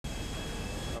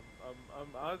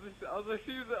I was like,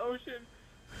 she's the ocean.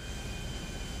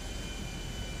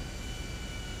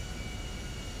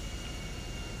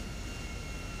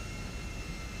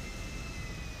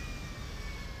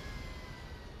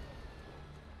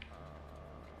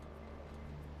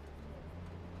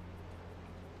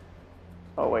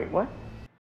 Oh wait, what?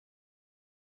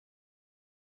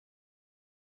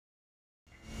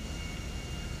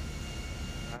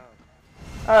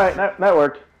 Alright, that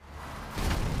worked.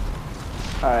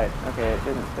 Alright, okay, it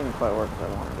didn't quite work as I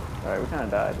wanted it. Alright, we kinda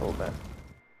died a little bit.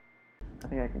 I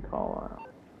think I can call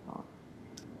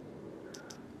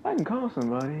I can call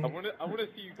somebody. I wanna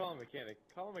see you call a mechanic.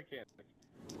 Call a mechanic.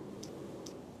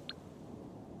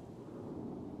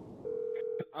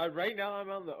 Right now I'm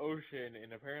on the ocean,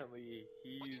 and apparently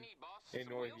he's in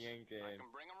North Yankton.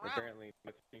 Apparently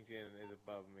North Yankton is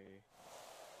above me.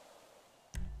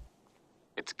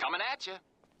 It's coming at you.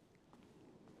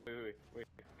 Wait.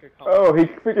 Oh, he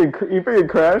freaking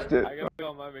crashed it. I gotta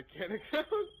call my mechanic out.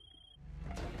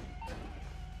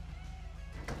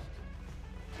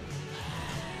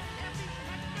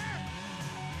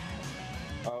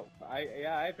 Oh,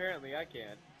 apparently I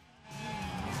can.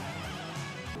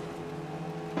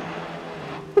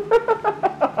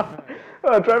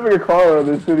 Oh, driving a car around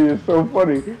this city is so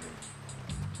funny.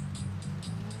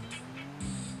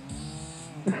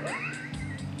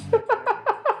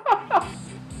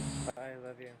 I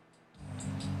love you.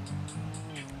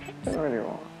 Whatever you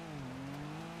want.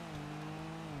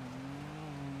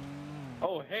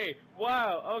 Oh, hey,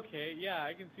 wow, okay, yeah,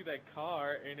 I can see that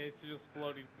car, and it's just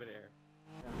floating in midair.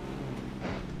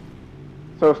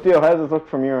 So, Steel, how does this look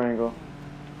from your angle?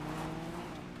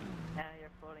 Now you're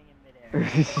floating in midair.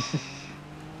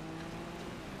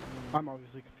 I'm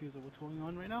obviously confused at what's going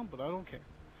on right now, but I don't care.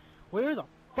 Where the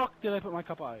fuck did I put my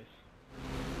cup of ice?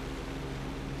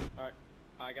 Alright,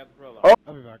 I got the roll Oh.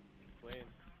 I'll be back. Win.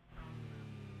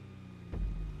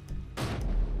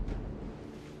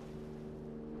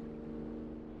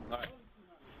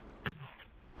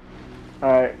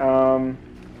 Alright,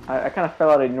 I kind of fell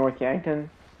out of North Yankton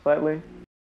slightly.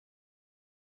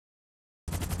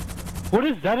 What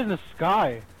is that in the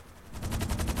sky?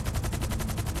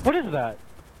 What is that?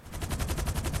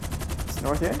 It's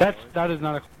North Yankton? That is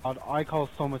not a cloud. I call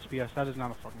so much BS. That is not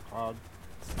a fucking cloud.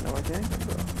 It's North Yankton,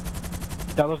 bro.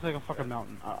 That looks like a fucking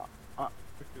mountain.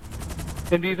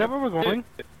 And is that where we're going?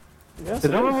 Yes, Is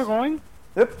that where we're going?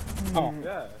 Yep. Oh.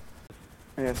 Yeah.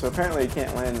 Yeah, so apparently you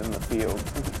can't land in the field.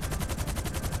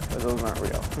 But those aren't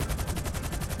real.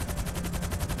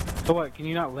 So what? Can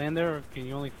you not land there, or can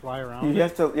you only fly around? You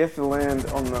have to land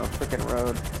on the frickin'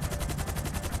 road.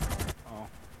 Oh.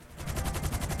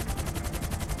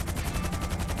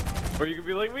 Or you could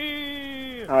be like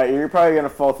me! Alright, you're probably gonna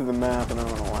fall through the map and I'm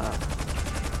gonna laugh.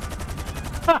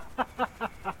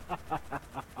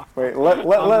 Wait,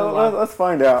 let's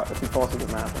find out if he falls through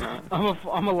the map or not. I'm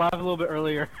gonna laugh a little bit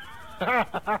earlier.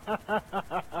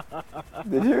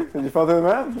 Did you? Did you fall through the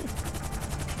map?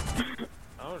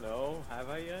 I don't know, have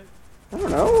I yet? I don't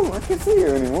know, I can't see you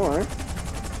anymore.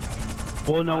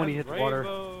 We'll know when he hits water.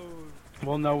 Rainbows,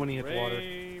 We'll know when he hits water.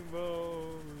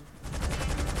 rainbows,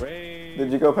 rainbows,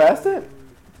 Did you go past it?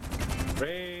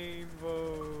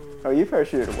 rainbows, Oh, you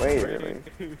parachuted way early.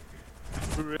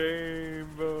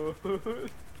 rainbows.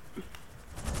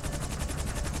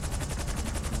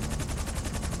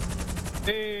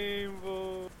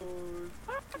 Rainbows.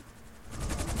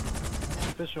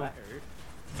 Official.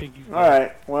 Piggy's dead.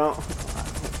 Alright, well,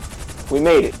 we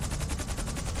made it.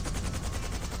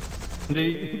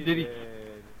 Did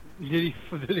he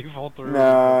fall through?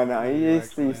 No,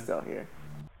 he's still here.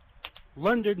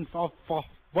 London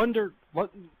wonder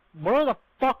what? Where the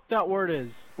fuck that word is?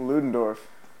 Ludendorff.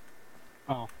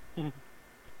 Oh.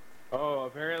 Oh,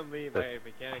 apparently my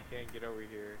mechanic can't get over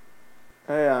here.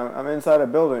 Hey, I'm inside a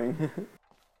building.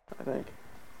 I think.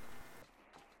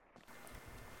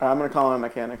 I'm gonna call in a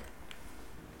mechanic.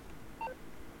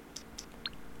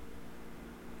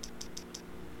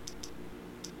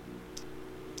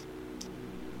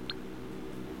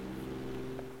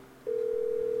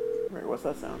 Wait, what's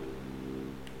that sound?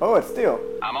 Oh, it's Steel.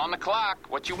 I'm on the clock.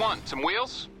 What you want? Some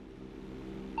wheels?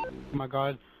 Oh my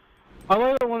god. I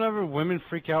love it whenever women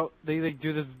freak out, they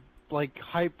do this, like,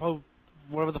 hypo,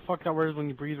 whatever the fuck that word is when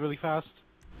you breathe really fast.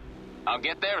 I'll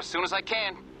get there as soon as I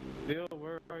can. Bill,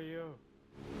 where are you?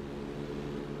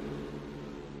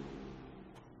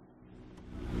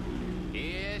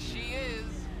 Here she is.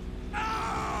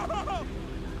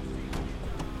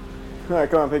 Alright,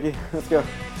 come on, Piggy. Let's go.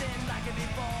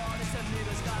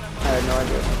 I had no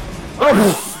idea.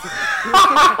 Oh!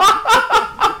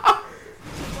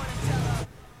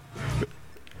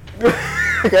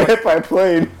 I got hit by a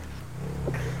plane.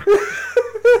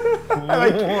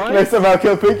 And I somehow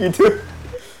killed Pinky too.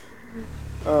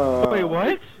 Wait,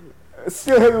 what?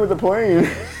 Still hit me with the plane.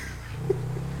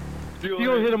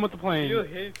 Steel hit him with the plane.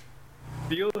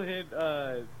 Steel hit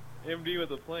MD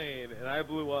with a plane, and I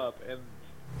blew up, and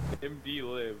MD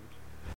lived.